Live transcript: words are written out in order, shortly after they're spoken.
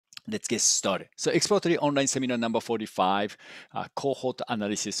Let's get started. So exploratory online seminar number 45, cohort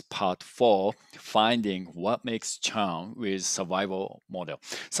analysis part 4, finding what makes churn with survival model.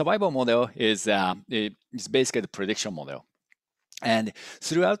 Survival model is it's basically the prediction model. And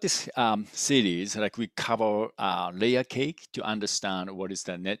throughout this series, like we cover layer cake to understand what is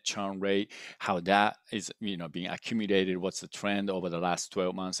the net churn rate, how that is being accumulated, what's the trend over the last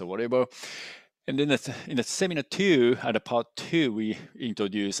 12 months or whatever. And then in the seminar 2, at the part 2, we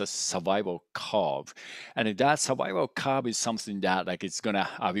introduce a survival curve. And that survival curve is something that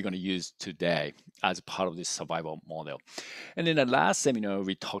we're gonna use today as part of this survival model. And in the last seminar,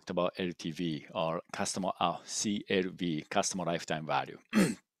 we talked about LTV or CLV, customer lifetime value.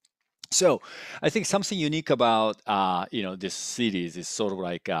 So I think something unique about this series is sort of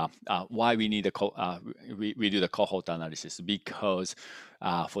like why we need we do the cohort analysis, because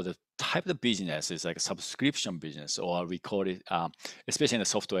for the type of business is like a subscription business, or we call it, especially in the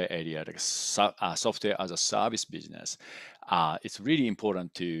software area, like software as a service business. It's really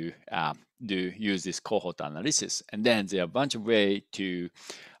important to use this cohort analysis, and then there are a bunch of ways to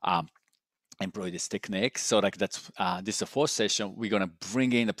employ this technique. So like this is the fourth session. We're gonna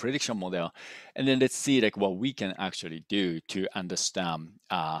bring in the prediction model, and then let's see like what we can actually do to understand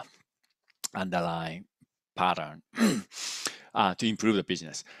underlying pattern to improve the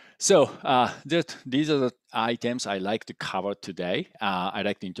business. So these are the items I like to cover today. I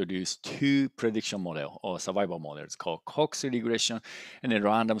like to introduce two prediction model or survival models called Cox regression and a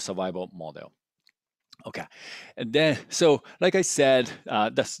random survival model. Okay, and then so like I said,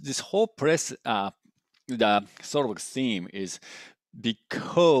 this whole the sort of theme is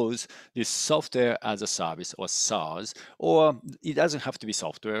because this software as a service or SaaS, or it doesn't have to be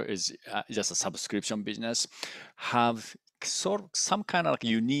software, is just a subscription business, have sort of some kind of like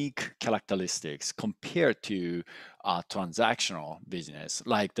unique characteristics compared to a transactional business,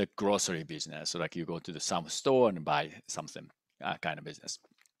 like the grocery business, so like you go to some store and buy something kind of business.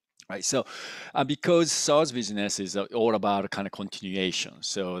 Right, so because SaaS business is all about kind of continuation,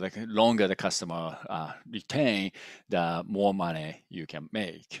 so the longer the customer retain, the more money you can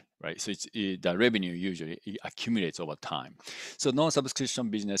make, right? So the revenue usually accumulates over time. So non-subscription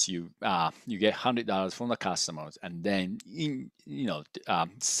business, you get $100 from the customers, and then in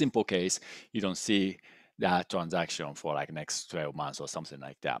simple case, you don't see that transaction for like next 12 months or something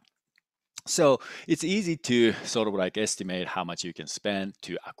like that. So it's easy to sort of like estimate how much you can spend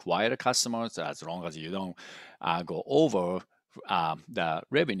to acquire the customers, as long as you don't go over the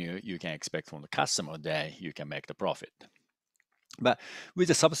revenue you can expect from the customer, then you can make the profit. But with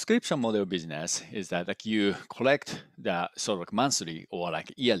the subscription model business is that like you collect the sort of like monthly or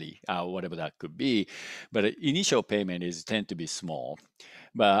like yearly, whatever that could be, but the initial payment tend to be small.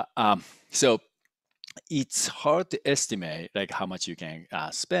 But so it's hard to estimate like how much you can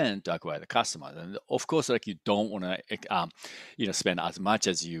spend to acquire the customers, and of course, like you don't want to spend as much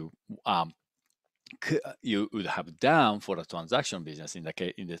as you would have done for the transaction business. In that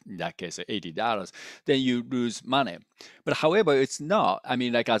case, $80, then you lose money. But however, it's not. I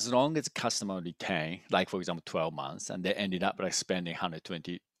mean, like as long as customer retain, like for example, 12 months, and they ended up like spending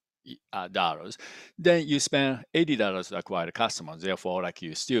 $120. Then you spend $80 to acquire the customers. Therefore, like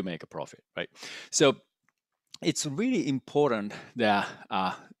you still make a profit, right? So it's really important that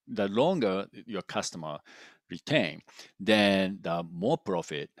the longer your customer retain, then the more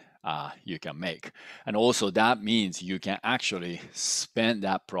profit you can make. And also that means you can actually spend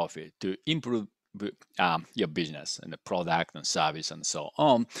that profit to improve your business and the product and service and so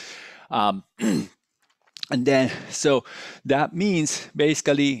on. And then, so that means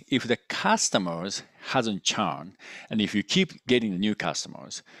basically if the customers hasn't churned, and if you keep getting the new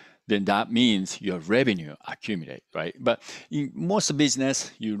customers, then that means your revenue accumulate, right? But in most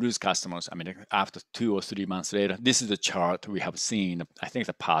business, you lose customers. I mean, after 2 or 3 months later, this is the chart we have seen, I think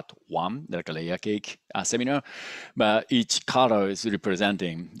the part 1, like a layer cake seminar, but each color is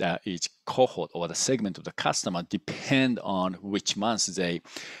representing that each cohort or the segment of the customer depend on which months they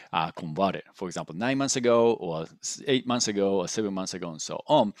converted. For example, 9 months ago or 8 months ago or 7 months ago and so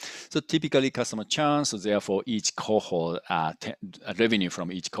on. So typically customer churn, so therefore each cohort, revenue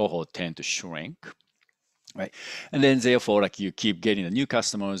from each cohort tend to shrink. Right, and then therefore, like you keep getting the new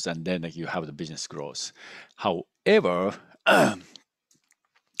customers, and then like you have the business growth. However,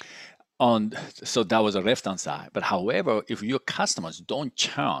 so that was the left hand side. But however, if your customers don't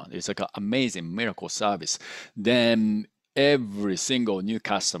churn, it's like an amazing miracle service. Then every single new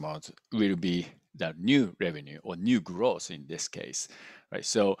customer will be the new revenue or new growth in this case, right?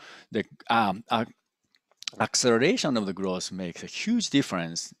 So the acceleration of the growth makes a huge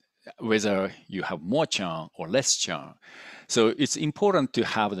difference whether you have more churn or less churn. So it's important to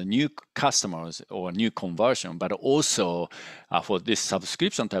have the new customers or new conversion, but also for this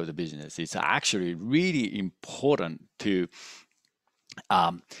subscription type of business, it's actually really important to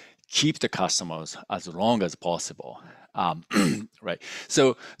keep the customers as long as possible. Right.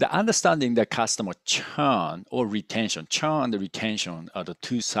 So the understanding that customer churn or retention, churn and retention are the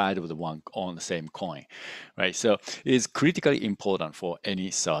two sides of the one on the same coin, right? So it's critically important for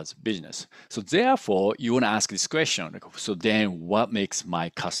any SaaS business. So therefore, you want to ask this question. So then, what makes my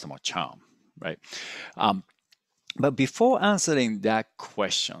customer churn, right? But before answering that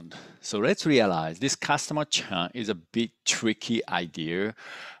question, so let's realize this customer churn is a bit tricky idea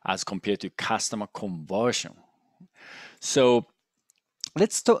as compared to customer conversion. So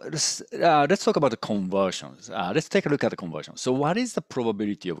let's talk about the conversions. Let's take a look at the conversion. So what is the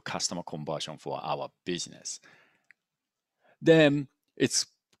probability of customer conversion for our business? Then it's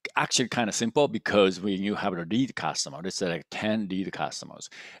actually kind of simple, because when you have a lead customer, let's say like 10 lead customers,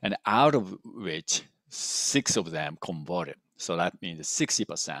 and out of which 6 of them converted. So that means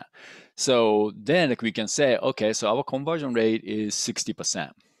 60%. So then like we can say, okay, so our conversion rate is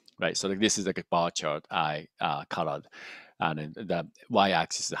 60%, right? So like this is like a bar chart I colored, and the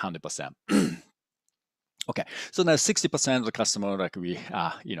y-axis is 100%. Okay, so now 60% of the customer like we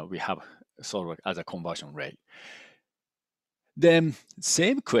have sort of as a conversion rate. Then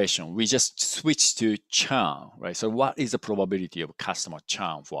same question, we just switch to churn, right? So what is the probability of customer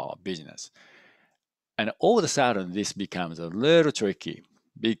churn for our business? And all of a sudden, this becomes a little tricky,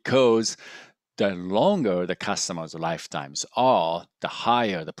 because the longer the customer's lifetimes are, the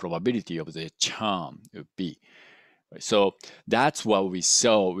higher the probability of the churn would be. So that's what we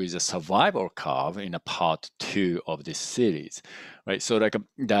saw with the survival curve in a part 2 of this series, right? So like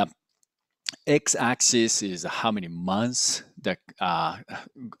the x-axis is how many months that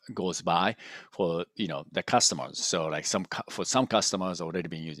goes by for the customers. So like for some customers already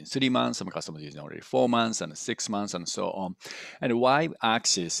been using 3 months, some customers using already 4 months and 6 months and so on. And the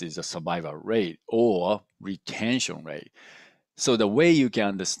y-axis is the survival rate or retention rate. So the way you can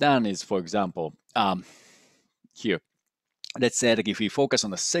understand is, for example, here, let's say that if we focus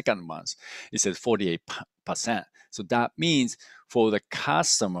on the second month, it says 48%. So that means for the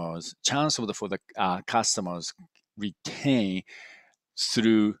customers, chance for the customers retain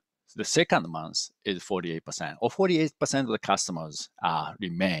through the second month is 48%, or 48% of the customers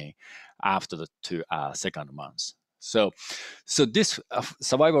remain after the second month. So this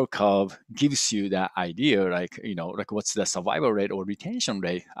survival curve gives you that idea, like what's the survival rate or retention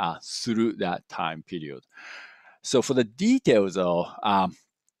rate through that time period. So for the details, though,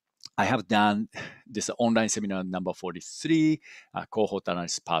 I have done this online seminar number 43, Cohort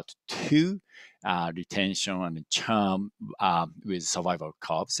Analysis Part 2, Retention and Churn with Survival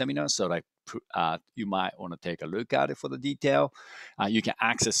Curve seminar. So like you might want to take a look at it for the detail. You can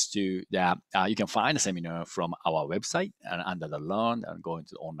access to that. You can find the seminar from our website and under the Learn and go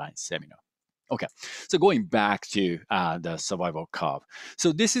into the online seminar. Okay, so going back to the survival curve.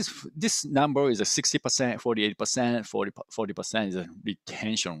 So this number is a 60%, 48%, 40% is a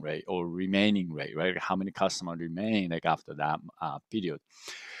retention rate or remaining rate, right? How many customers remain like after that period.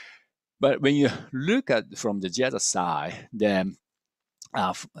 But when you look at from the other side, then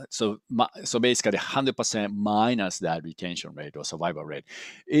so basically 100% minus that retention rate or survival rate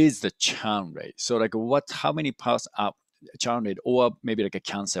is the churn rate. So like how many churn rate, or maybe like a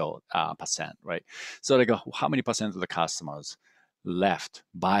cancel percent, right? So like how many percent of the customers left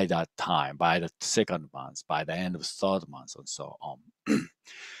by that time, by the second month, by the end of the third month, and so on.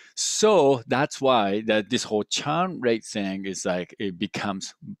 So that's why this whole churn rate thing is like it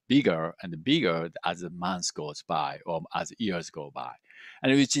becomes bigger and bigger as the months goes by or as years go by,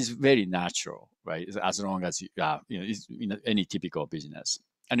 and which is very natural, right? As long as it's any typical business.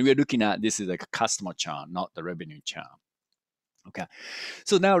 And we're looking at this is like a customer churn, not the revenue churn. Okay,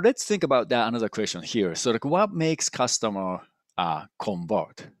 so now let's think about that another question here. So like what makes customer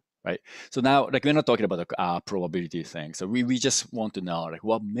convert, right? So now like we're not talking about the probability thing. So we just want to know like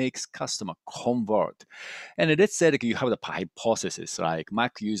what makes customer convert. And let's say like you have the hypothesis like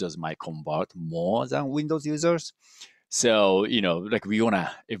Mac users might convert more than Windows users. So, like we want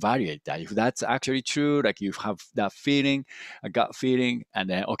to evaluate that. If that's actually true, like you have that feeling, a gut feeling, and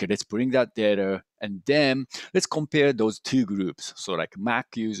then, okay, let's bring that data and then let's compare those two groups. So like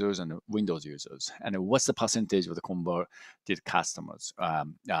Mac users and Windows users. And what's the percentage of the converted customers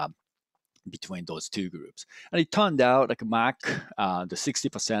between those two groups? And it turned out like Mac, the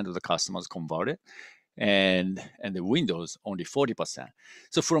 60% of the customers converted. and the Windows only 40%.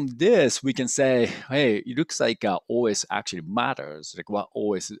 So from this, we can say, hey, it looks like OS actually matters. Like what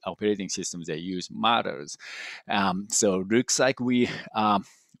OS operating systems they use matters. So looks like we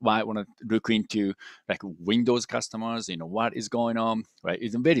might want to look into like Windows customers, what is going on, right?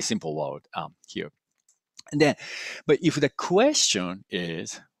 It's a very simple world here. And then, but if the question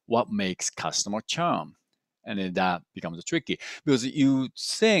is what makes customer churn, and then that becomes tricky because you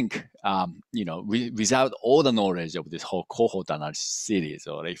think, without all the knowledge of this whole cohort analysis series,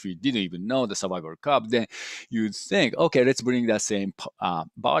 or if you didn't even know the survival curve, then you'd think, okay, let's bring that same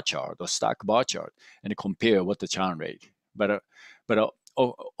bar chart or stack bar chart and compare what the churn rate. But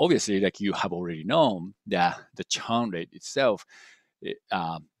obviously, like you have already known that the churn rate itself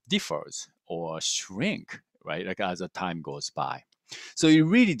differs or shrink, right? Like as the time goes by. So it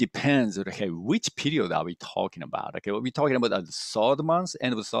really depends on okay, which period are we talking about? Okay, are we talking about at the third month,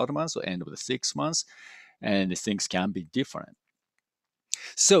 end of the third month, or end of the 6 months? And things can be different.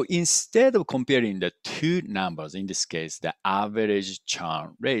 So instead of comparing the two numbers, in this case, the average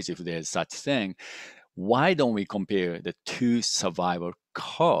churn rate, if there's such thing, why don't we compare the two survival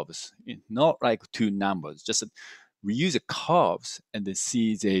curves? Not like two numbers, just we use the curves and then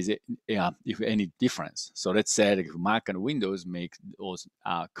see if any difference. So let's say if Mac and Windows make those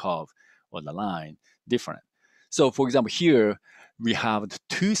curve or the line different. So for example, here we have the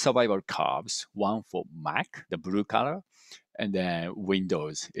two survival curves, one for Mac, the blue color, and then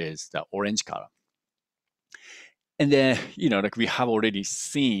Windows is the orange color. And then, like we have already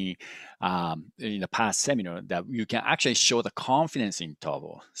seen in the past seminar that you can actually show the confidence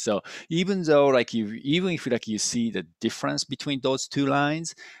interval. So even though like even if like you see the difference between those two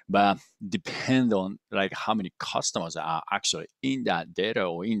lines, but depend on like how many customers are actually in that data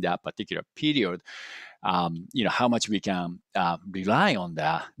or in that particular period, how much we can rely on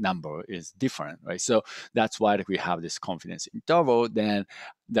that number is different, right? So that's why like, we have this confidence interval. Then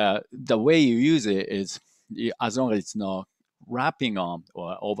the way you use it is as long as it's not wrapping on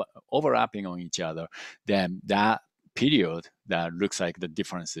or overlapping on each other, then that period that looks like the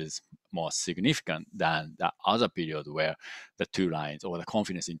difference is more significant than the other period where the two lines or the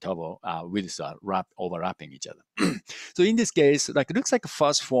confidence interval widths are overlapping each other. So in this case, like it looks like the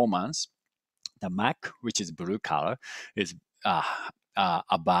first 4 months, the Mac, which is blue color, is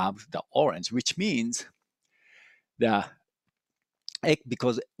above the orange, which means that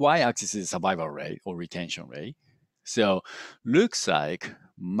because y-axis is survival rate or retention rate. So looks like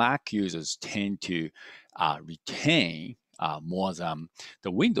Mac users tend to retain more than the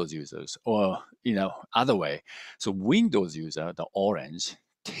Windows users, or other way. So Windows user, the orange,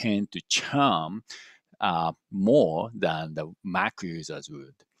 tend to churn more than the Mac users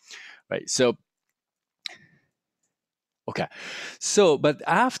would, right? So okay, so but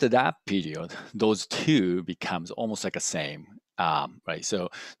after that period, those two becomes almost like the same, right? So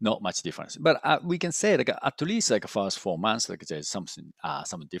not much difference, but we can say like at least like the first 4 months, like there's something,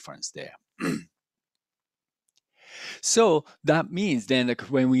 some difference there. So that means then like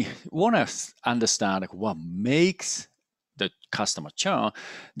when we want to understand like what makes the customer churn,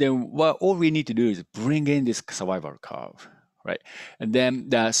 then all we need to do is bring in this survival curve, right? And then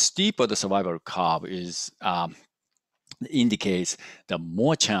the steeper the survival curve is, indicates the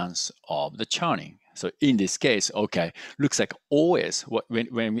more chance of the churning. So in this case, okay, looks like always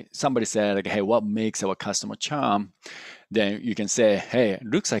when somebody said like, hey, what makes our customer churn? Then you can say, hey,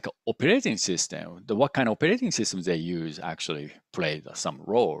 looks like operating system. What kind of operating systems they use actually played some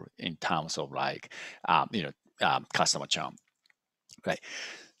role in terms of like, customer churn, right?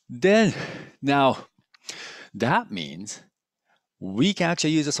 Then now that means we can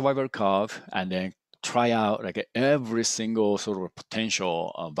actually use a survival curve and then try out like every single sort of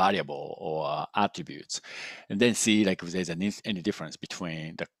potential variable or attributes, and then see like if there's any difference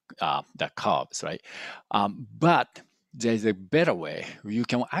between the curves, right? But there's a better way. You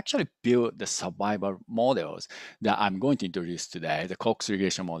can actually build the survival models that I'm going to introduce today, the Cox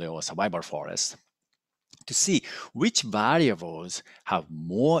regression model or survival forest, to see which variables have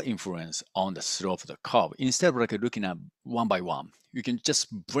more influence on the slope of the curve. Instead of like looking at one by one, you can just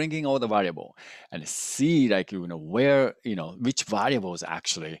bring in all the variable and see like where which variables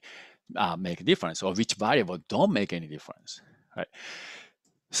actually make a difference or which variable don't make any difference, right?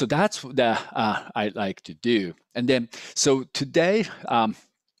 So that's the I like to do. And then so today,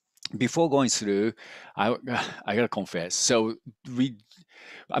 before going through, I gotta confess. So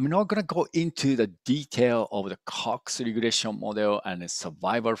I'm not going to go into the detail of the Cox regression model and the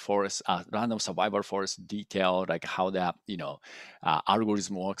survival forest, random survival forest detail, like how that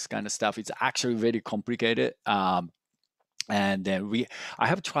algorithm works, kind of stuff. It's actually very complicated. And then I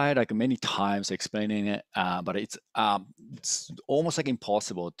have tried like many times explaining it, but it's almost like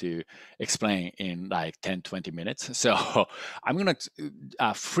impossible to explain in like 10-20 minutes. So I'm gonna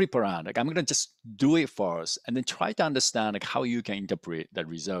flip around. Like I'm gonna just do it first, and then try to understand like how you can interpret the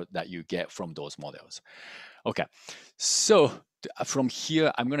result that you get from those models. Okay, so from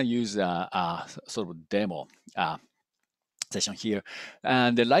here, I'm gonna use a sort of demo. Session here,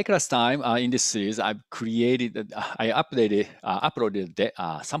 and like last time in this series, I uploaded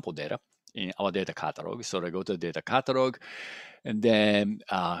sample data in our data catalog. So I go to the data catalog, and then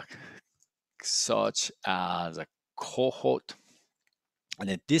search as a cohort. And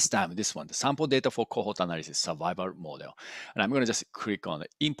then this time, this one, the sample data for cohort analysis survival model. And I'm going to just click on the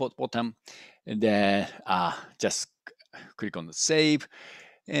import button, and then just click on the save.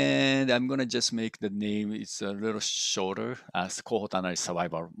 And I'm going to just make the name, it's a little shorter, as cohort analysis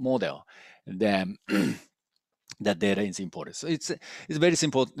survival model. And then that data is imported. So it's very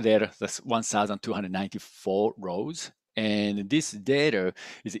simple data. That's 1,294 rows. And this data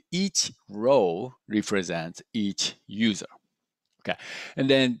is each row represents each user. Okay, and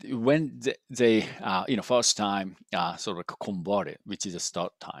then when they first time sort of convert it, which is a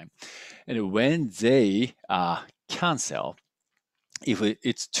start time, and when they cancel, if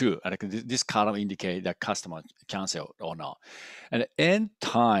it's true, like this column indicate that customer cancel or not. And the end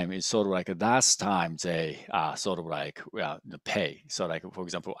time is sort of like last time they sort of like pay. So like, for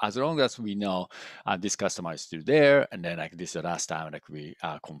example, as long as we know this customer is still there, and then like this is the last time like we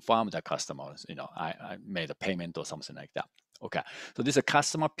confirm that customers, I made a payment or something like that. Okay, so this is a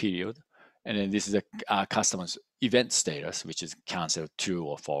customer period, and then this is a customer's event status, which is cancel, true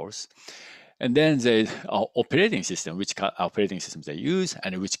or false. And then the operating system, which operating systems they use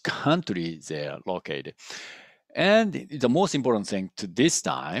and which country they are located. And the most important thing to this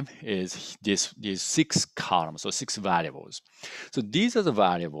time is these 6 columns or 6 variables. So these are the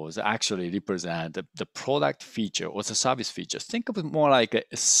variables that actually represent the product feature or the service features. Think of it more like a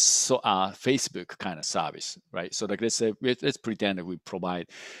Facebook kind of service, right? So like let's pretend that we provide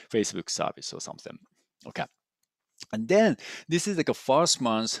Facebook service or something. Okay. And then this is like a first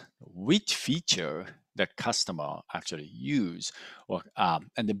month, which feature the customer actually use, or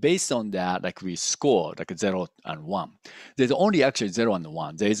and then based on that, like we score like 0 and 1. There's only actually 0 and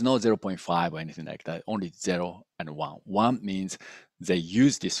 1. There is no 0.5 or anything like that. Only 0 and 1. 1 means they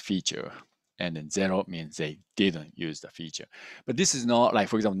use this feature, and then 0 means they didn't use the feature. But this is not like,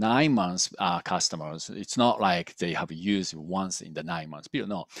 for example, 9 months customers. It's not like they have used once in the 9 months period.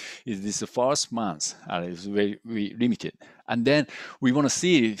 No, this the first month is very limited. And then we want to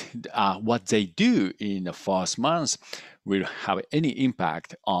see what they do in the first month will have any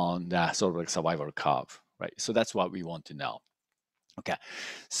impact on the sort of like survival curve, right? So that's what we want to know. Okay,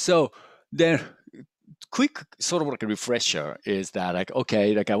 so then quick sort of like a refresher is that like,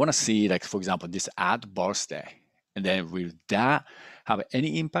 okay, like I want to see like, for example, this add birthday, and then will that have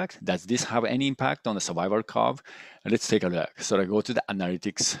any impact? Does this have any impact on the survival curve? And let's take a look. So I go to the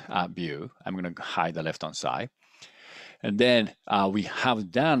analytics view. I'm going to hide the left hand side. And then we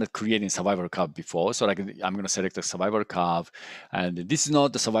have done creating survival curve before. So like I'm going to select the survival curve. And this is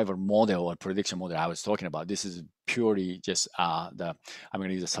not the survival model or prediction model I was talking about. This is purely just I'm going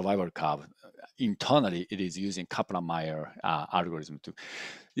to use a survival curve. Internally, it is using Kaplan-Meier algorithm to.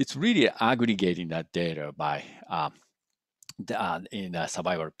 It's really aggregating that data by in the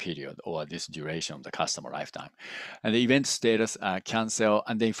survival period or this duration of the customer lifetime. And the event status cancel.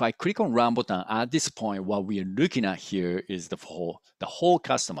 And then if I click on run button, at this point, what we are looking at here is the whole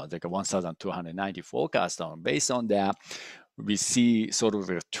customer, like 1,294 customer. Based on that, we see sort of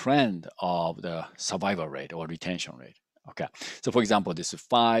a trend of the survival rate or retention rate. Okay, so for example, this is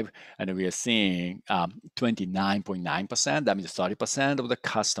 5, and we are seeing 29.9%. That means 30% of the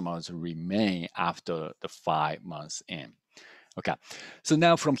customers remain after the 5 months in. Okay, so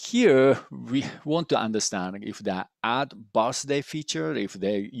now from here, we want to understand if the add birthday feature, if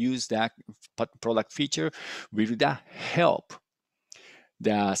they use that product feature, will that help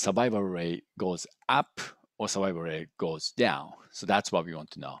the survival rate goes up or survival rate goes down? So that's what we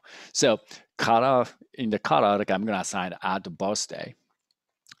want to know. So in the color, like I'm going to assign add birthday.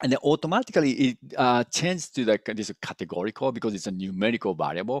 And then automatically it changes to this categorical because it's a numerical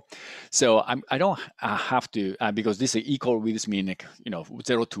variable. So I don't have to, because this is equal with mean like,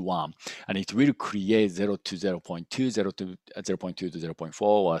 0 to 1, and it will create 0 to 0.2, 0 to 0.2 to 0.4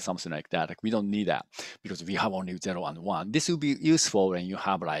 or something like that. Like we don't need that because we have only 0 and 1. This will be useful when you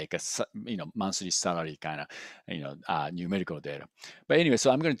have like a monthly salary kind of numerical data. But anyway,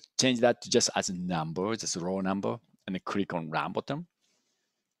 so I'm going to change that to just as a number, just a raw number, and then click on run button.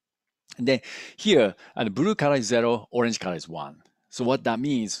 And then here, the blue color is 0, orange color is 1. So what that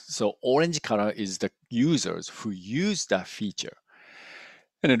means, so orange color is the users who use that feature.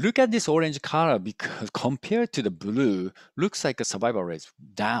 And then look at this orange color because compared to the blue, looks like a survival rate is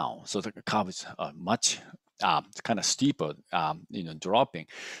down. So the curve is much kind of steeper, dropping.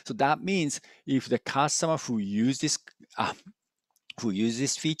 So that means if the customer who use this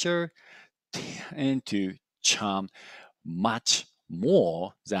feature tend to churn much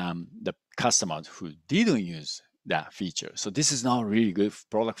more than the customers who didn't use that feature. So this is not really good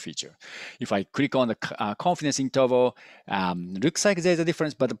product feature. If I click on the confidence interval, looks like there's a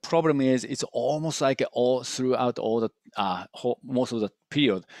difference, but the problem is it's almost like all throughout all the most of the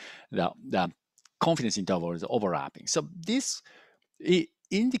period, the confidence interval is overlapping. So this it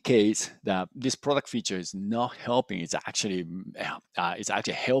indicates that this product feature is not helping. It's actually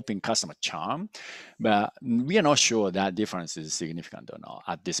helping customer charm, but we are not sure that difference is significant or not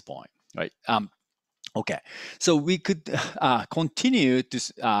at this point, right? Okay, so we could continue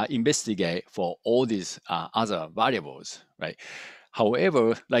to investigate for all these other variables, right?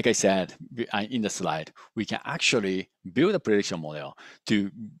 However, like I said in the slide, we can actually build a prediction model to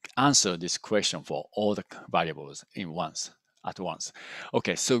answer this question for all the variables at once.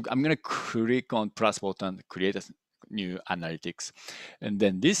 Okay, so I'm going to click on plus button, create a new analytics. And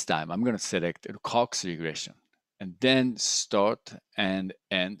then this time I'm going to select Cox regression and then start and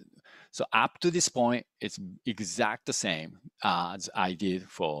end. So up to this point, it's exact the same as I did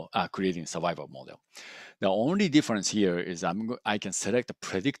for creating survival model. The only difference here is I can select the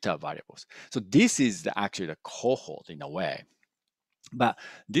predictor variables. So this is actually the cohort in a way. But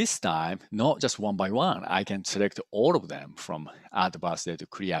this time, not just one by one, I can select all of them from add birthday to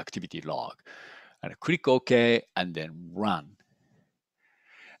clear activity log. And click OK and then run.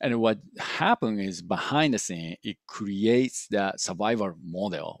 And what happens is behind the scene, it creates the survival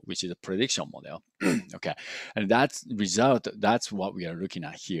model, which is a prediction model. Okay, and that's result. That's what we are looking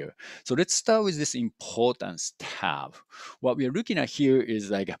at here. So let's start with this importance tab. What we are looking at here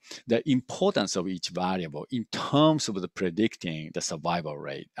is like the importance of each variable in terms of the predicting the survival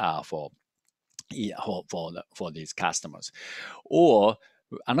rate for these customers. Or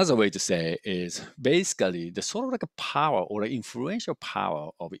another way to say is basically the sort of like a power or the influential power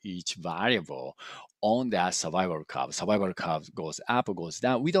of each variable on that survival curve. Survival curve goes up or goes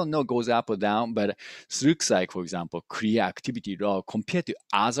down. We don't know goes up or down, but it looks like, for example, clear activity log compared to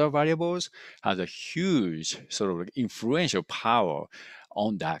other variables has a huge sort of like influential power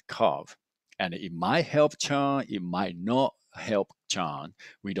on that curve. And it might help churn, it might not help churn,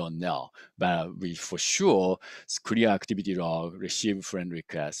 we don't know. But we for sure clear activity log, receive friend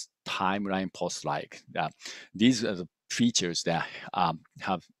request, timeline post like that. These are the features that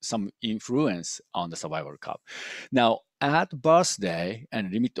have some influence on the survival curve. Now, at birthday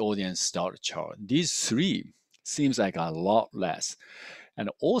and limit audience start chart, these three seems like a lot less. And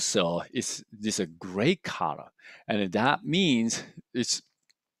also, it's this a gray color, and that means it's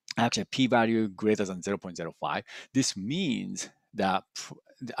actually p-value greater than 0.05. This means that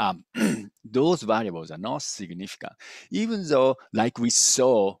those variables are not significant, even though like we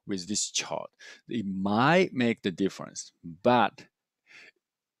saw with this chart, it might make the difference, but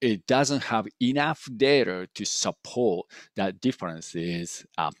it doesn't have enough data to support that difference is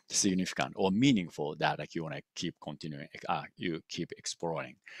significant or meaningful that like you want to keep continuing, you keep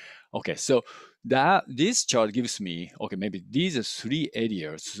exploring. Okay, so that this chart gives me, okay, maybe these are three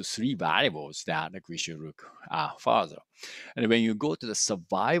areas, three variables that like we should look further. And when you go to the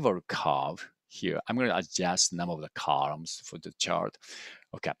survival curve here, I'm going to adjust number of the columns for the chart.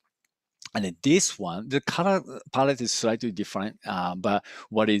 Okay. And then this one, the color palette is slightly different, but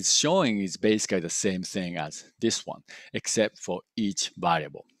what it's showing is basically the same thing as this one, except for each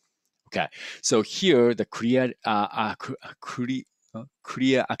variable. Okay, so here the clear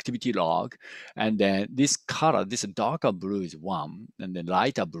activity log, and then this color, this darker blue is 1, and then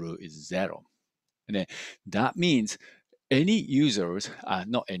lighter blue is 0. And then that means any users,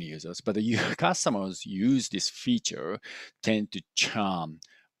 not any users, but the customers use this feature tend to churn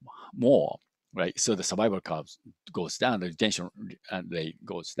more, right? So the survival curve goes down, the retention rate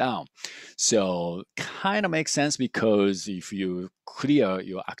goes down. So kind of makes sense because if you clear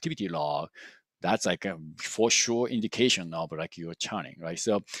your activity log, that's like a for sure indication of like you're churning, right?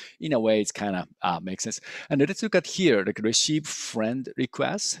 So in a way, it's kind of makes sense. And let's look at here, like receive friend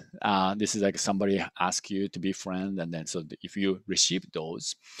requests. This is like somebody ask you to be friend, and then so if you receive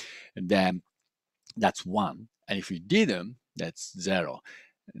those, and then that's 1, and if you didn't, that's 0.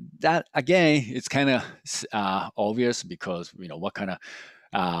 That again, it's kind of obvious because what kind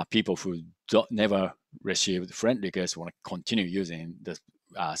of people who never received friend requests want to continue using the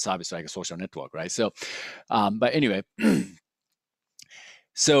service like a social network, right? So, but anyway,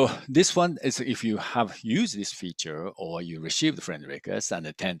 so this one is if you have used this feature or you received friend requests and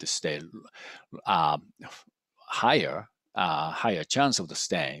they tend to stay higher chance of the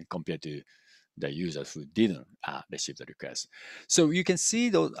staying compared to the users who didn't receive the request. So you can see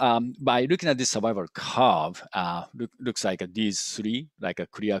those by looking at this survival curve, looks like these three, like a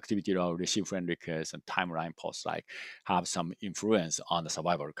clear activity log, receive friend request, and timeline post, like have some influence on the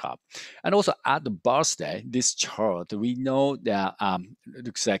survival curve. And also at the birthday, this chart, we know that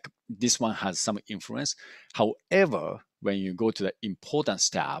looks like this one has some influence. However, when you go to the importance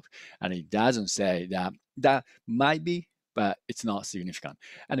tab, and it doesn't say that, that might be, but it's not significant.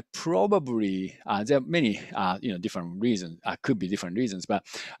 And probably there are many different reasons, could be different reasons. But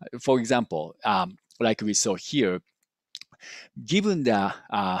for example, like we saw here, given the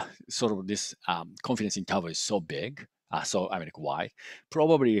sort of this confidence interval is so big, so I mean why,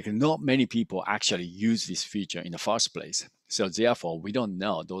 probably not many people actually use this feature in the first place. So therefore, we don't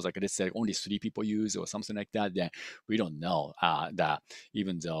know. Those like, let's say only 3 people use or something like that. Then we don't know that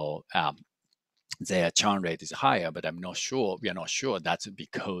even though their churn rate is higher, but I'm not sure. We are not sure that's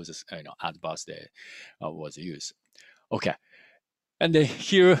because at birthday was used. Okay, and then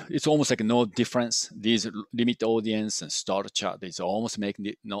here it's almost like no difference. These limit audience and start chart is almost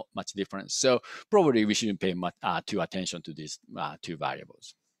making not much difference. So probably we shouldn't pay much too attention to these two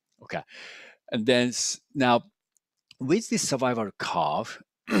variables. Okay, and then now with this survival curve,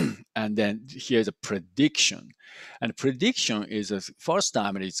 and then here's a prediction. And prediction is the first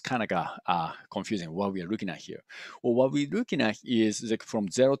time, and it's kind of confusing what we are looking at here. Well, what we're looking at is like from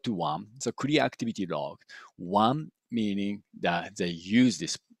 0 to 1, so clear activity log. 1 meaning that they use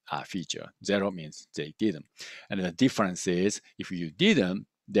this feature. 0 means they didn't. And the difference is if you didn't,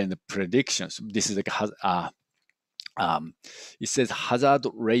 then the predictions, this is like it says hazard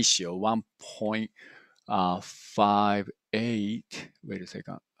ratio 1.58. Wait a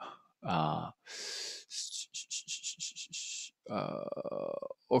second.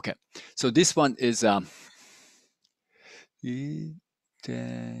 Okay, so this one is okay.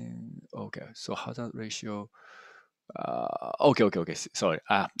 So hazard ratio. Okay. Sorry.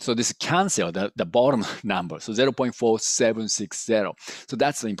 So this cancel the bottom number. So 0.4760. So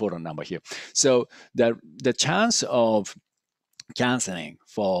that's the important number here. So the chance of canceling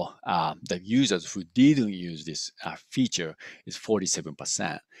for the users who didn't use this feature is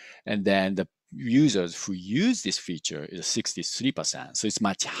 47%. And then the users who use this feature is 63%. So it's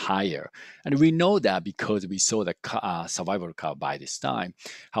much higher. And we know that because we saw the survival curve by this time.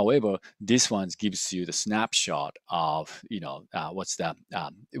 However, this one gives you the snapshot of, what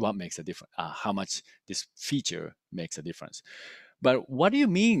makes a difference, how much this feature makes a difference. But what do you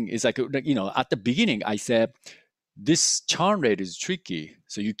mean is like, at the beginning, I said, this churn rate is tricky.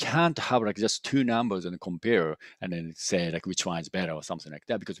 So you can't have like just 2 numbers and compare and then say like which one is better or something like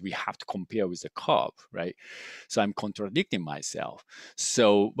that, because we have to compare with the curve, right? So I'm contradicting myself.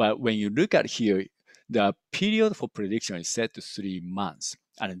 So, but when you look at here, the period for prediction is set to 3 months.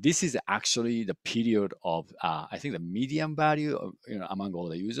 And this is actually the period of, I think the median value of, among all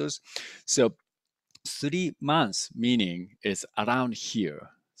the users. So 3 months meaning is around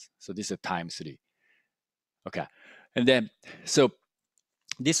here. So this is time 3. Okay. And then, so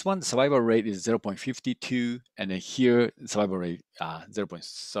this one, survival rate is 0.52, and then here, survival rate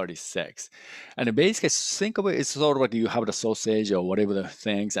 0.36. And basically, think of it, it's sort of like you have the sausage or whatever the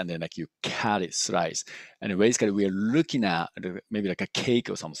things, and then like you cut it, slice. And basically, we are looking at maybe like a cake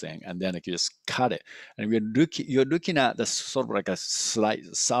or something, and then like you just cut it. And you're looking at the sort of like a slice,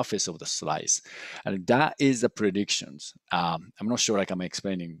 surface of the slice. And that is the predictions. I'm not sure like I'm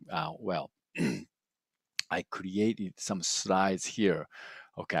explaining well. I created some slides here.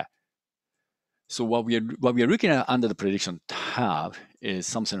 Okay. So what we are looking at under the prediction tab is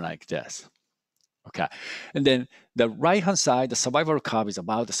something like this. Okay. And then the right-hand side, the survival curve is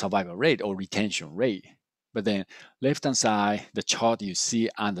about the survival rate or retention rate. But then left-hand side, the chart you see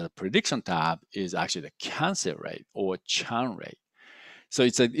under the prediction tab is actually the cancel rate or churn rate. So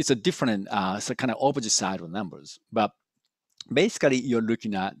it's a different, it's a kind of opposite side of numbers. But basically, you're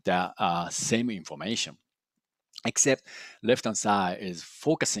looking at the same information, except left-hand side is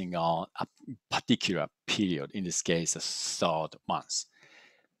focusing on a particular period, in this case, the 3rd month.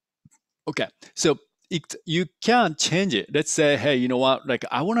 Okay, so you can change it. Let's say, hey, you know what, like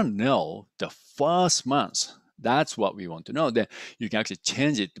I want to know the 1st month. That's what we want to know. Then you can actually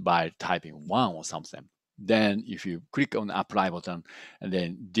change it by typing 1 or something. Then if you click on the apply button, and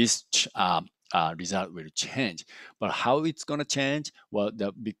then this result will change. But how it's going to change? Well,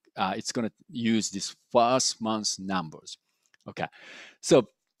 it's going to use this 1st month's numbers. Okay, so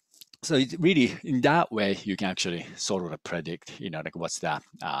it's really in that way you can actually sort of predict, like what's the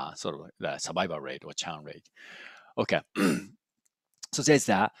sort of the survival rate or churn rate. Okay, so there's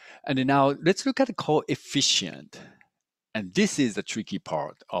that, and then now let's look at the coefficient. And this is the tricky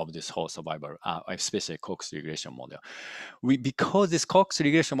part of this whole survival, especially Cox regression model. Because this Cox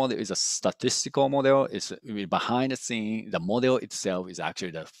regression model is a statistical model, it's behind the scene, the model itself is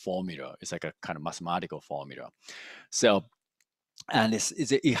actually the formula. It's like a kind of mathematical formula. So, and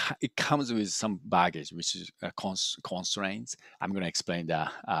it comes with some baggage, which is constraints. I'm going to explain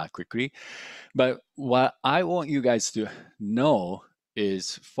that quickly. But what I want you guys to know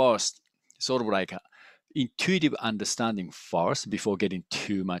is first, sort of like intuitive understanding first before getting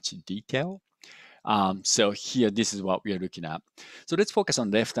too much detail. So here, this is what we are looking at. So let's focus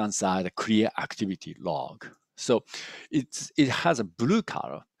on left-hand side, the clear activity log. So it has a blue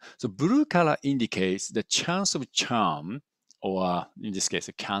color. So blue color indicates the chance of churn, or in this case,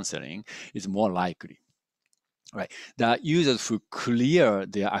 canceling, is more likely. Right, that users who clear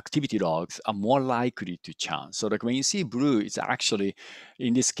their activity logs are more likely to churn. So like when you see blue, it's actually,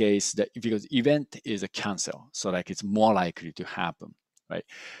 in this case, that because event is a cancel, so like it's more likely to happen, right?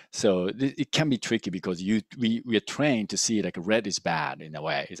 So it can be tricky because we are trained to see like red is bad in a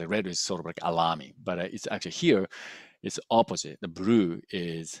way. It's like red is sort of like alarming, but it's actually here, it's opposite. The blue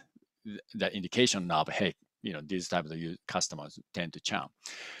is the indication of, hey, these types of customers tend to churn.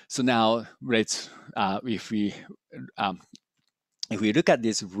 So now let's if we look at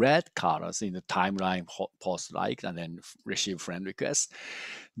these red colors in the timeline post like and then receive friend requests,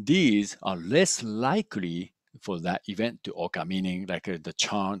 these are less likely for that event to occur, meaning like the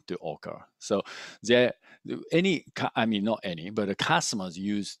churn to occur. So there, not any, but the customers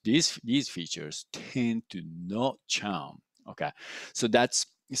use these features tend to not churn. Okay, so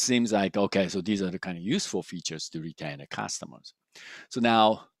it seems like, okay, so these are the kind of useful features to retain the customers. So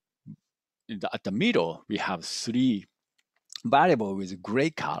now at the middle, we have three variable with gray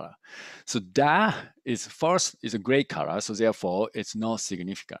color. So that is first is a gray color, so therefore it's not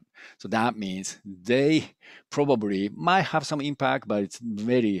significant. So that means they probably might have some impact, but it's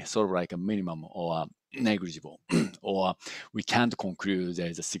very sort of like a minimum or negligible, or we can't conclude there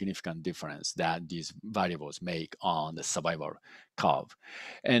is a significant difference that these variables make on the survival curve.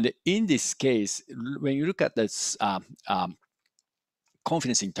 And in this case, when you look at this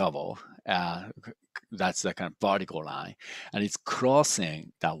confidence interval, that's the kind of vertical line, and it's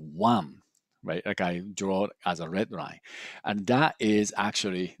crossing that one, right? Like I draw it as a red line. And that is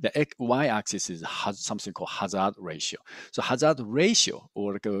actually the y-axis is something called hazard ratio. So hazard ratio,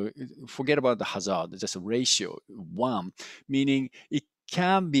 or like forget about the hazard, just a ratio, one, meaning it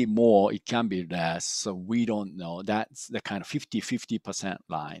can be more, it can be less. So we don't know. That's the kind of 50%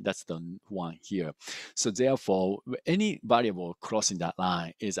 line. That's the one here. So therefore, any variable crossing that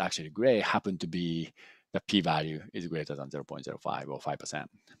line is actually gray, happen to be the p-value is greater than 0.05 or 5%.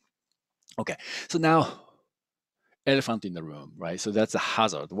 Okay, so now elephant in the room, right? So that's a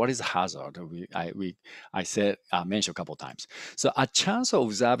hazard. What is a hazard? I mentioned a couple of times. So a chance of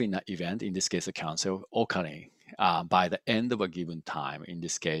observing an event, in this case a cancel, occurring by the end of a given time, in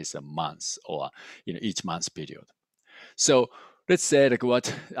this case a month or each month period. So let's say like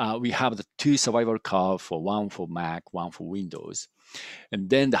what we have the two survival curve, for one for Mac, one for Windows, and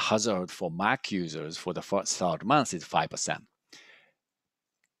then the hazard for Mac users for the first third month is 5%.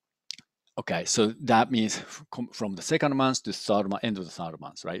 Okay, so that means from the second month to third month, end of the third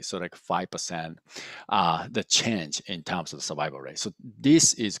month, right? So like 5%, the change in terms of the survival rate. So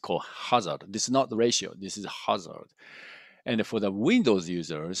this is called hazard. This is not the ratio. This is hazard. And for the Windows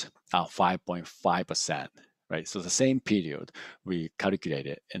users, 5.5%, right? So the same period we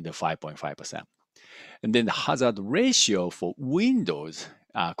calculated in the 5.5%. And then the hazard ratio for Windows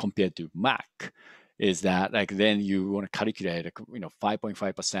compared to Mac is that like then you want to calculate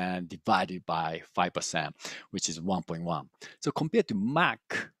 5.5% divided by 5%, which is 1.1. So compared to Mac,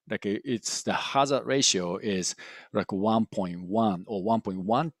 like it's the hazard ratio is like 1.1 or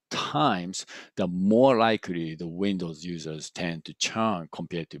 1.1 times the more likely the Windows users tend to churn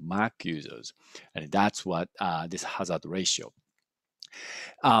compared to Mac users, and that's what this hazard ratio.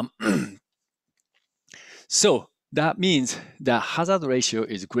 So that means the hazard ratio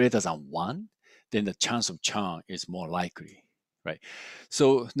is greater than 1, then the chance of churn is more likely, right?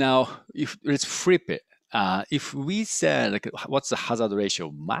 So now let's flip it. If we say like what's the hazard ratio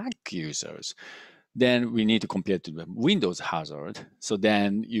of Mac users, then we need to compare to the Windows hazard. So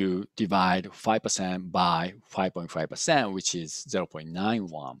then you divide 5% by 5.5%, which is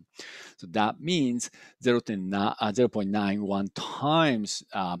 0.91. So that means 0.91 times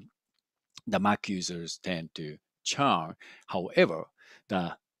the Mac users tend to churn. However,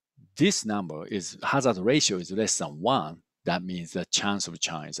 this number is hazard ratio is less than 1. That means the chance of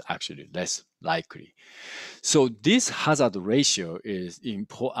churn is actually less likely. So this hazard ratio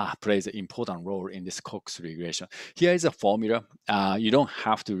plays an important role in this Cox regression. Here is a formula. You don't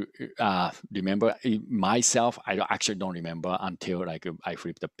have to remember. Myself, I actually don't remember until like I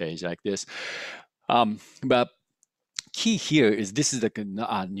flip the page like this. But key here is this is the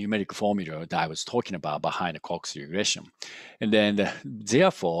numeric formula that I was talking about behind the Cox regression. And then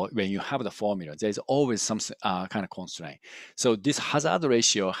therefore, when you have the formula, there's always some kind of constraint. So this hazard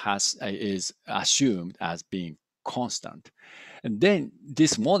ratio is assumed as being constant. And then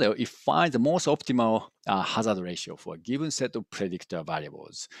this model, it finds the most optimal hazard ratio for a given set of predictor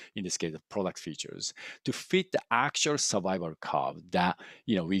variables, in this case, the product features, to fit the actual survival curve that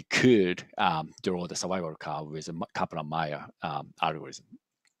we could draw the survival curve with a Kaplan-Meier algorithm.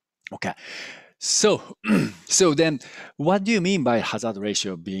 Okay, so so then what do you mean by hazard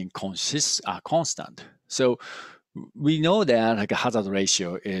ratio being constant? So we know that like a hazard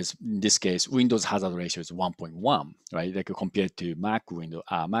ratio is, in this case, Windows hazard ratio is 1.1, right? Like compared to Mac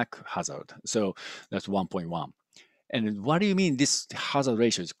hazard. So that's 1.1. And what do you mean this hazard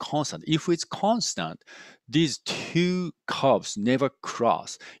ratio is constant? If it's constant, these two curves never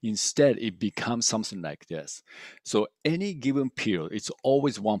cross. Instead, it becomes something like this. So any given period, it's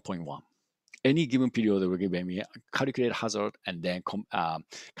always 1.1. Any given period, when we calculate hazard and then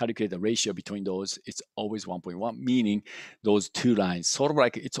calculate the ratio between those, it's always 1.1, meaning those two lines sort of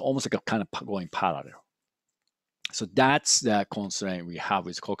like, it's almost like a kind of going parallel. So that's the constraint we have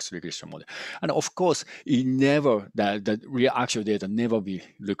with Cox regression model. And of course, the real actual data never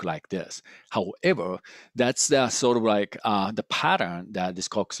look like this. However, that's the sort of like the pattern that this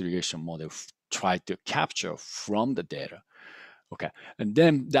Cox regression model tried to capture from the data. Okay, and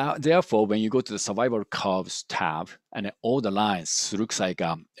then therefore, when you go to the survival curves tab, and all the lines looks like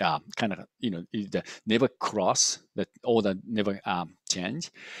kind of the never cross, that all the never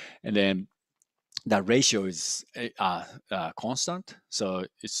change, and then the ratio is constant. So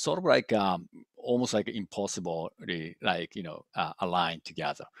it's sort of like almost like impossible, like aligned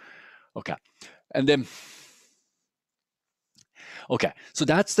together. Okay, and then. Okay, so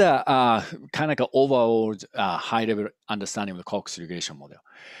that's the kind of like an overall high-level understanding of the Cox regression model.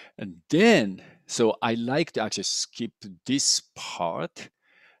 And then, so I like to actually skip this part.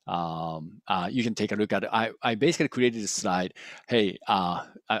 You can take a look at it. I basically created a slide. Hey,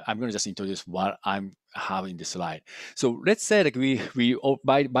 I'm going to just introduce what I'm having the slide. So let's say like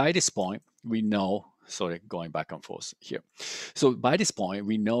by this point, we know, sorry, going back and forth here. So by this point,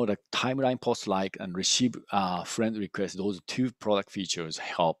 we know that timeline post like and receive friend requests, those two product features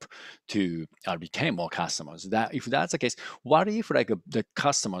help to retain more customers. That if that's the case, what if like the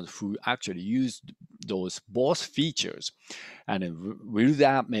customers who actually use those both features, and will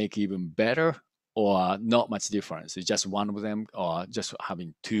that make even better or not much difference? It's just one of them, or just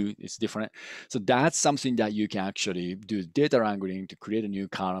having two is different. So that's something that you can actually do data wrangling to create a new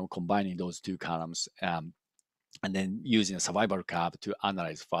column, combining those two columns, and then using a survival curve to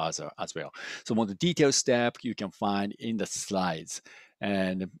analyze further as well. So more the detailed step you can find in the slides.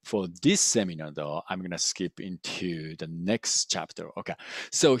 And for this seminar, though, I'm going to skip into the next chapter. Okay,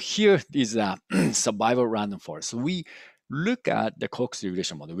 so here is a survival random forest. So we look at the Cox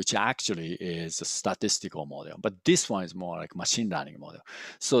regression model, which actually is a statistical model, but this one is more like machine learning model.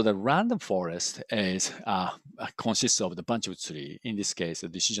 So the random forest is consists of the bunch of tree, in this case, a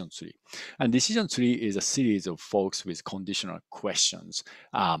decision tree. And decision tree is a series of folks with conditional questions.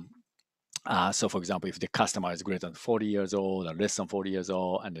 So for example, if the customer is greater than 40 years old or less than 40 years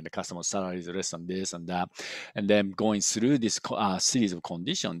old, and then the customer's salary is less than this and that, and then going through this series of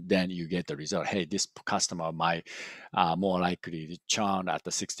conditions, then you get the result. Hey, this customer might more likely to churn at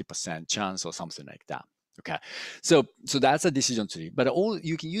the 60% chance or something like that. Okay, so that's a decision tree. But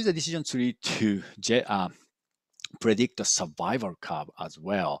you can use a decision tree to predict the survival curve as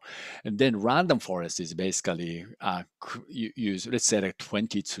well. And then random forest is basically you use, let's say, like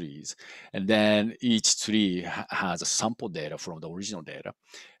 20 trees, and then each tree has a sample data from the original data,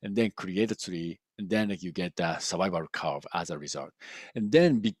 and then create a tree, and then you get the survival curve as a result. And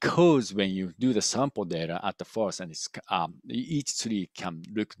then because when you do the sample data at the first, and it's each tree can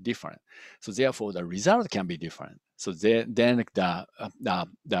look different, so therefore the result can be different. So then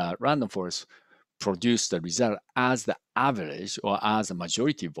the random forest produce the result as the average or as a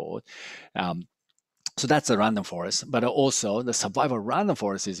majority vote. So that's a random forest, but also the survival random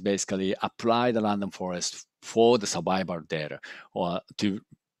forest is basically apply the random forest for the survival data, or to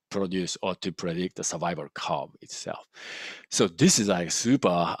produce or to predict the survival curve itself. So this is like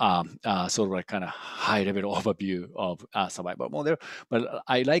super sort of like kind of high level overview of survival model. But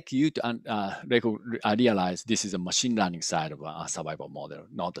I like you to realize this is a machine learning side of a survival model,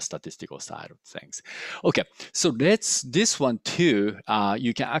 not the statistical side of things. Okay, so this one too,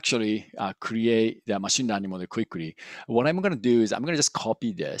 you can actually create the machine learning model quickly. What I'm going to do is I'm going to just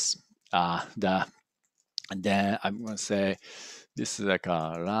copy this, and then I'm going to say this is like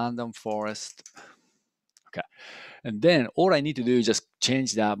a random forest. Okay, and then all I need to do is just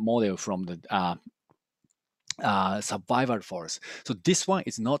change that model from the survival forest. So this one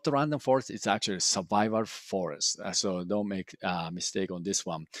is not the random forest, it's actually survival forest. So don't make a mistake on this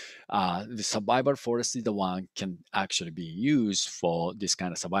one. The survival forest is the one can actually be used for this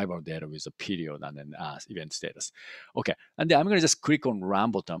kind of survival data with a period and then event status. Okay, and then I'm going to just click on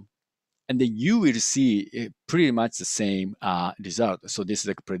run button. And then you will see pretty much the same result. So this is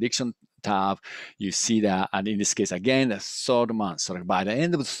like prediction tab. You see that, and in this case, again, the third month. So like by the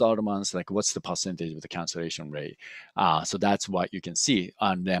end of the third month, like what's the percentage of the cancellation rate? So that's what you can see.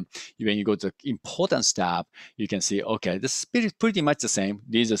 And then when you go to the importance tab, you can see, okay, this is pretty much the same.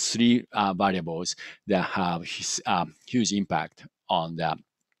 These are three variables that have huge impact on the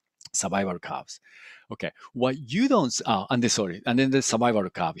survival curves. Okay, what you don't, and then the survival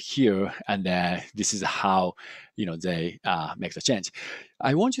curve here, and then this is how they make the change.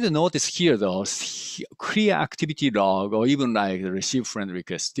 I want you to notice here though, clear activity log or even like the receive friend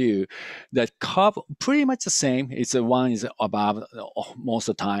request too, that curve pretty much the same. It's one is above most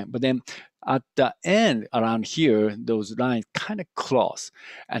of the time, but then at the end around here, those lines kind of cross,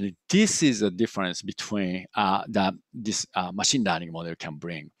 and this is the difference between that this machine learning model can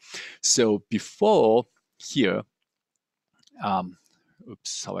bring. So before here,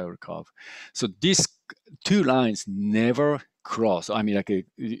 survival curve. So these two lines never cross. I mean, like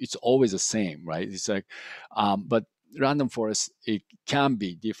it's always the same, right? It's like, but random forest, it can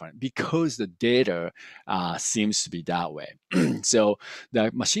be different because the data seems to be that way. So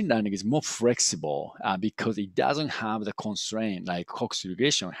the machine learning is more flexible because it doesn't have the constraint like Cox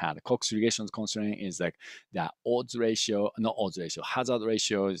regression had. Cox regression's constraint is like the odds ratio, not odds ratio, hazard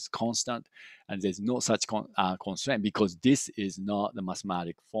ratio is constant, and there's no such constraint because this is not the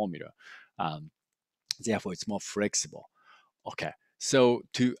mathematical formula. Therefore, it's more flexible. Okay, so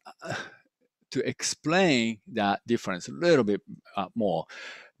to explain that difference a little bit more,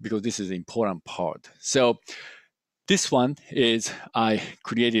 because this is the important part. So this one is I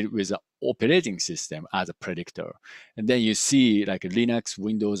created with an operating system as a predictor. And then you see like Linux,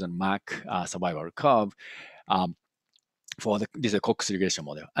 Windows, and Mac survival curve for this Cox regression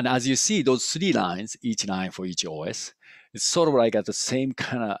model. And as you see, those three lines, each line for each OS, it's sort of like at the same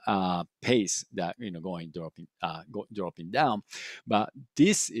kind of pace that dropping down. But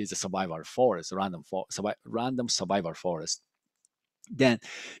this is a survival forest, random survival forest. Then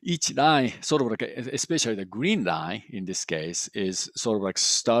each line, sort of like, especially the green line in this case, is sort of like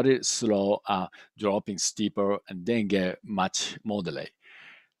started slow, dropping steeper, and then get much more delay,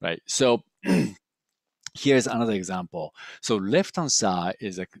 right? So here's another example. So left-hand side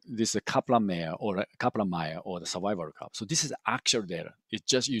is this is a Kaplan-Meier or the survival curve. So this is actual data. You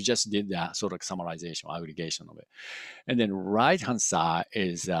just did that sort of summarization, aggregation of it. And then right-hand side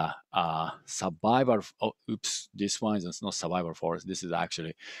is survival. Oh, oops, this one is not survival forest. This is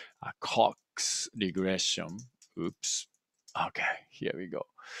actually a Cox regression. Oops. Okay, here we go.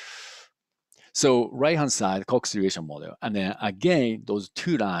 So right-hand side, Cox regression model. And then again, those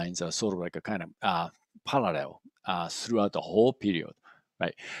two lines are sort of like a kind of parallel throughout the whole period,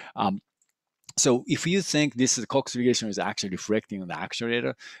 right? So if you think this is Cox regression is actually reflecting on the actual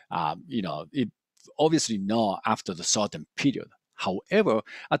data, it obviously not after the certain period. However,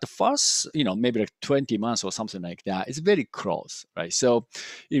 at the first, maybe like 20 months or something like that, it's very close, right? So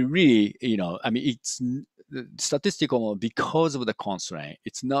it really, it's statistical because of the constraint.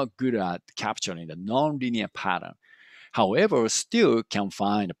 It's not good at capturing the non-linear pattern. However, still can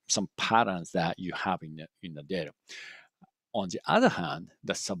find some patterns that you have in the data. On the other hand,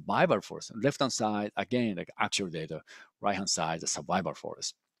 the survival forest, left-hand side, again, like actual data, right-hand side, the survival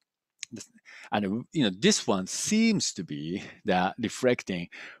forest. And this one seems to be that reflecting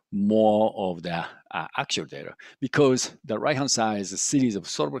more of the actual data, because the right-hand side is a series of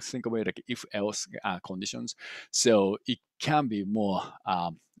sort of think of it like if-else conditions. So it can be more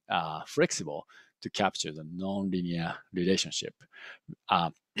flexible to capture the non-linear relationship.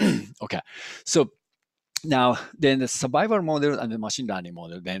 Okay, so now, then the survival model and the machine learning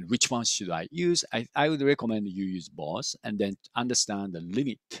model, then which one should I use? I would recommend you use both and then understand the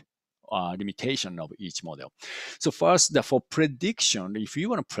limit limitation of each model. So first, for prediction, if you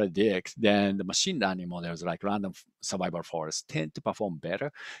want to predict, then the machine learning models like random survival forests tend to perform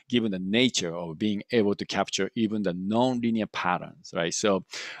better given the nature of being able to capture even the non-linear patterns, right? So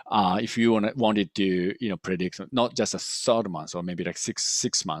if you wanted to predict not just a third month or maybe like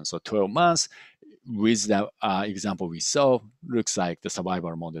six months or 12 months, with the example we saw, looks like the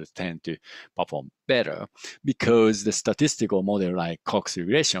survival models tend to perform better because the statistical model like Cox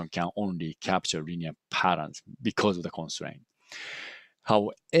regression can only capture linear patterns because of the constraint.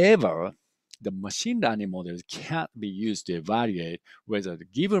 However, the machine learning models can't be used to evaluate whether the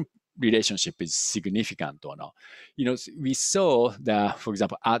given relationship is significant or not. We saw that, for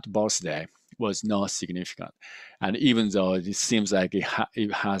example, at birthday was not significant, and even though it seems like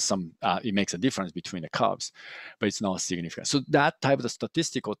it has some, it makes a difference between the curves, but it's not significant. So that type of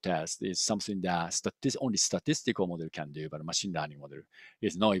statistical test is something that only statistical model can do, but a machine learning model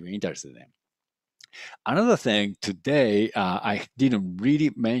is not even interested in. Another thing today I didn't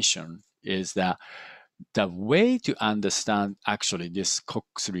really mention is that the way to understand actually this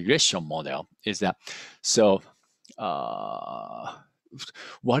Cox regression model is that, so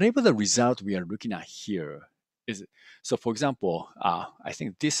whatever the result we are looking at here is, so for example, I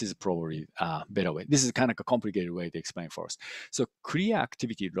think this is probably a better way. This is kind of a complicated way to explain first. So clear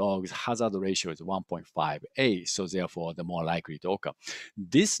activity log's hazard ratio is 1.58, so therefore the more likely to occur.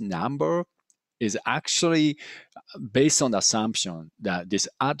 This number is actually based on the assumption that this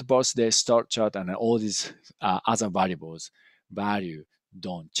at birthday start chart and all these other variables value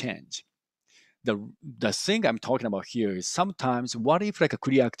don't change. The thing I'm talking about here is sometimes what if like a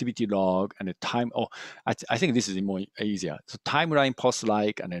clear activity log and a time, I think this is more easier. So timeline post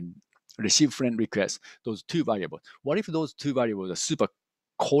like and then receive friend request, those two variables. What if those two variables are super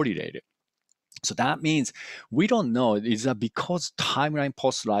correlated? So that means we don't know, is that because timeline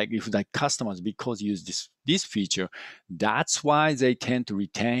post like if the customers because use this feature, that's why they tend to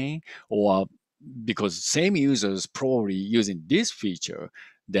retain, or because same users probably using this feature,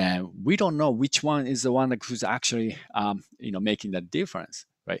 then we don't know which one is the one who's actually making that difference,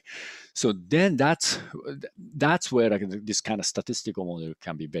 right? So then that's where like this kind of statistical model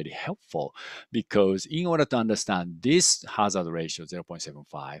can be very helpful, because in order to understand this hazard ratio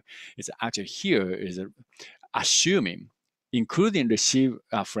 0.75, it's actually here is assuming, including receive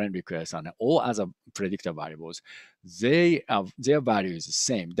friend requests and all other predictor variables, their value is the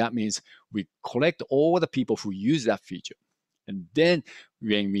same. That means we collect all the people who use that feature, and then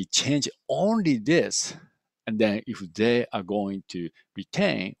when we change only this, and then if they are going to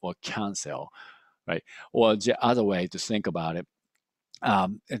retain or cancel, right? Or the other way to think about it,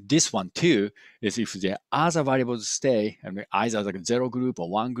 this one too is if the other variables stay, and either like a zero group or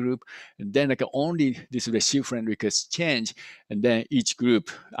one group, and then like only this receive friend request change, and then each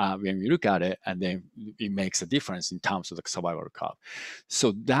group, when we look at it, and then it makes a difference in terms of the survival curve.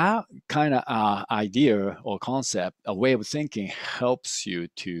 So that kind of idea or concept, a way of thinking, helps you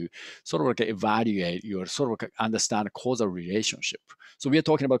to sort of like evaluate your sort of like understand the causal relationship. So we are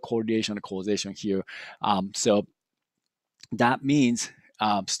talking about correlation and causation here. So that means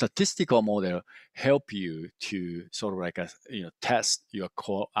statistical model help you to sort of like test your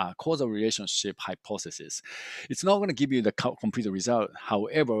causal relationship hypothesis. It's not going to give you the complete result.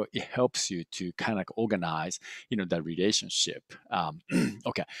 However, it helps you to kind of like organize the relationship.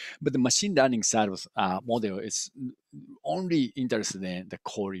 Okay, but the machine learning side of model is only interested in the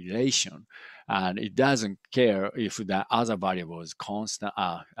correlation, and it doesn't care if the other variable is constant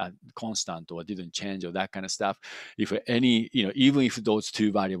or didn't change or that kind of stuff. If any, even if those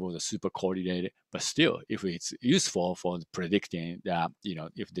two variables are super correlated, but still, if it's useful for predicting that,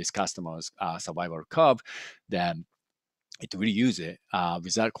 if this customer's survival curve, then it will use it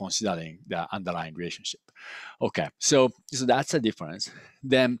without considering the underlying relationship. Okay, so that's a difference.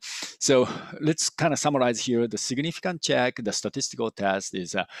 Then, so let's kind of summarize here. The significant check, the statistical test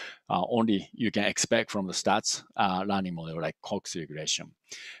is only you can expect from the stats learning model like Cox regression.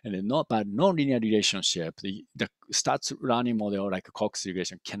 And then non-linear relationship, the stats learning model like Cox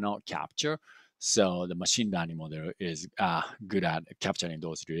regression cannot capture. So the machine learning model is good at capturing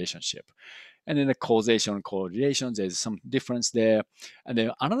those relationships. And then the causation correlations, there's some difference there. And then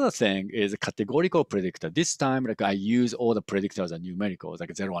another thing is a categorical predictor. This time, like I use all the predictors as numericals,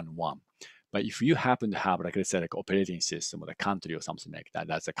 like 0 and 1. But if you happen to have, like I said, like operating system or the country or something like that,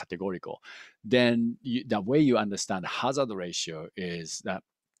 that's a categorical. Then the way you understand the hazard ratio is that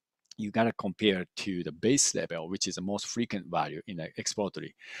you got to compare to the base level, which is the most frequent value in the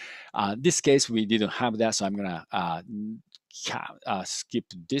exploratory. This case, we didn't have that, so I'm going to skip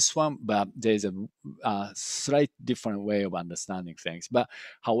this one, but there's a slight different way of understanding things. But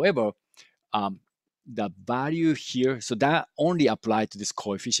however, the value here, so that only applied to this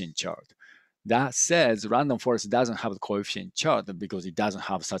coefficient chart. That says random forest doesn't have the coefficient chart because it doesn't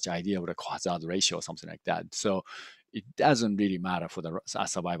have such idea of the hazard ratio or something like that. So it doesn't really matter for the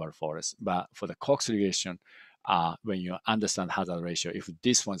survival forest. But for the Cox regression, when you understand hazard ratio, if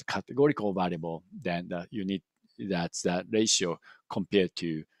this one's categorical variable, then you need that's that ratio compared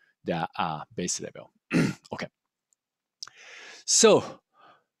to the base level. Okay. So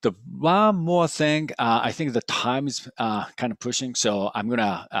the one more thing, I think the time is kind of pushing, so I'm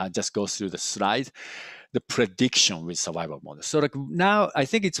gonna just go through the slide. The prediction with survival model. So like now, I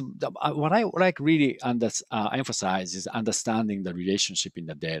think it's what I like really emphasize is understanding the relationship in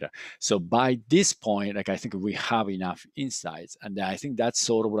the data. So by this point, like I think we have enough insights, and I think that's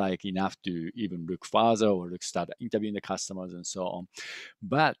sort of like enough to even look further or start interviewing the customers and so on.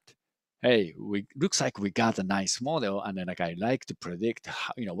 But hey, looks like we got a nice model, and then like I like to predict,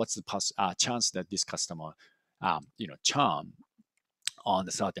 what's the chance that this customer, churn on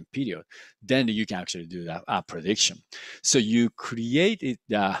a certain period. Then you can actually do that prediction. So you created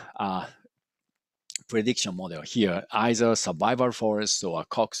the prediction model here, either survival forest or a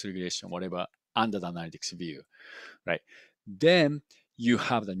Cox regression, whatever, under the analytics view, right? Then you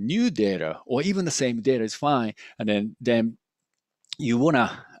have the new data, or even the same data is fine, and then you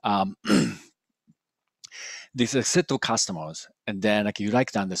wanna this is a set of customers, and then like you like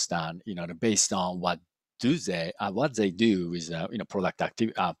to understand, based on what they do with product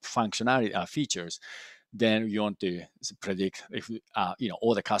activity functionality features. Then you want to predict if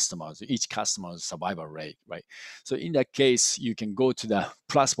all the customers, each customer's survival rate, right? So in that case, you can go to the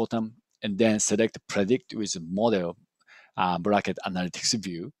plus button and then select predict with model bracket analytics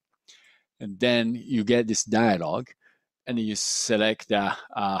view, and then you get this dialog, and you select the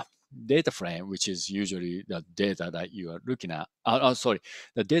data frame, which is usually the data that you are looking at.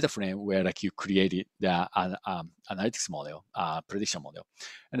 The data frame where like you created the analytics model, prediction model,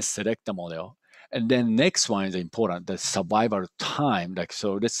 and select the model. And then next one is important, the survival time. Like,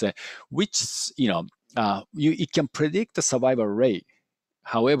 so let's say which, it can predict the survival rate.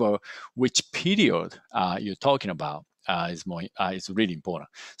 However, which period you're talking about is really important.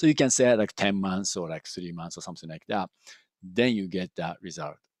 So you can say like 10 months or like 3 months or something like that. Then you get that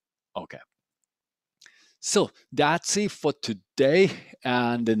result. Okay. So that's it for today.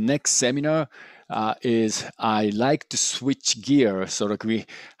 And the next seminar is I like to switch gear. So like we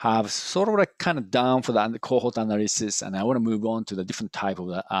have sort of like kind of down for the cohort analysis, and I want to move on to the different type of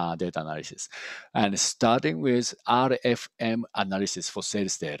data analysis. And starting with RFM analysis for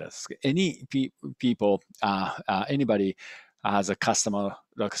sales data. Any people, anybody as a customer,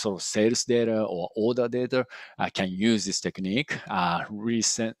 like sort of sales data or order data, can use this technique,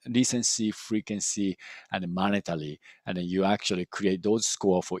 recency, frequency, and monetary. And then you actually create those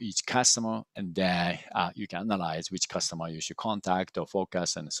scores for each customer, and then you can analyze which customer you should contact or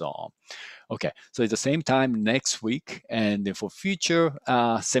focus and so on. Okay, so at the same time next week, and then for future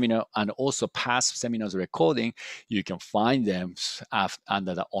seminar and also past seminars recording, you can find them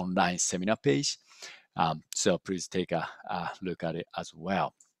under the online seminar page. So please take a look at it as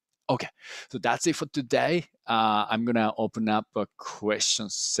well. Okay, so that's it for today. I'm gonna open up a question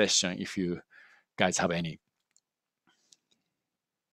session if you guys have any.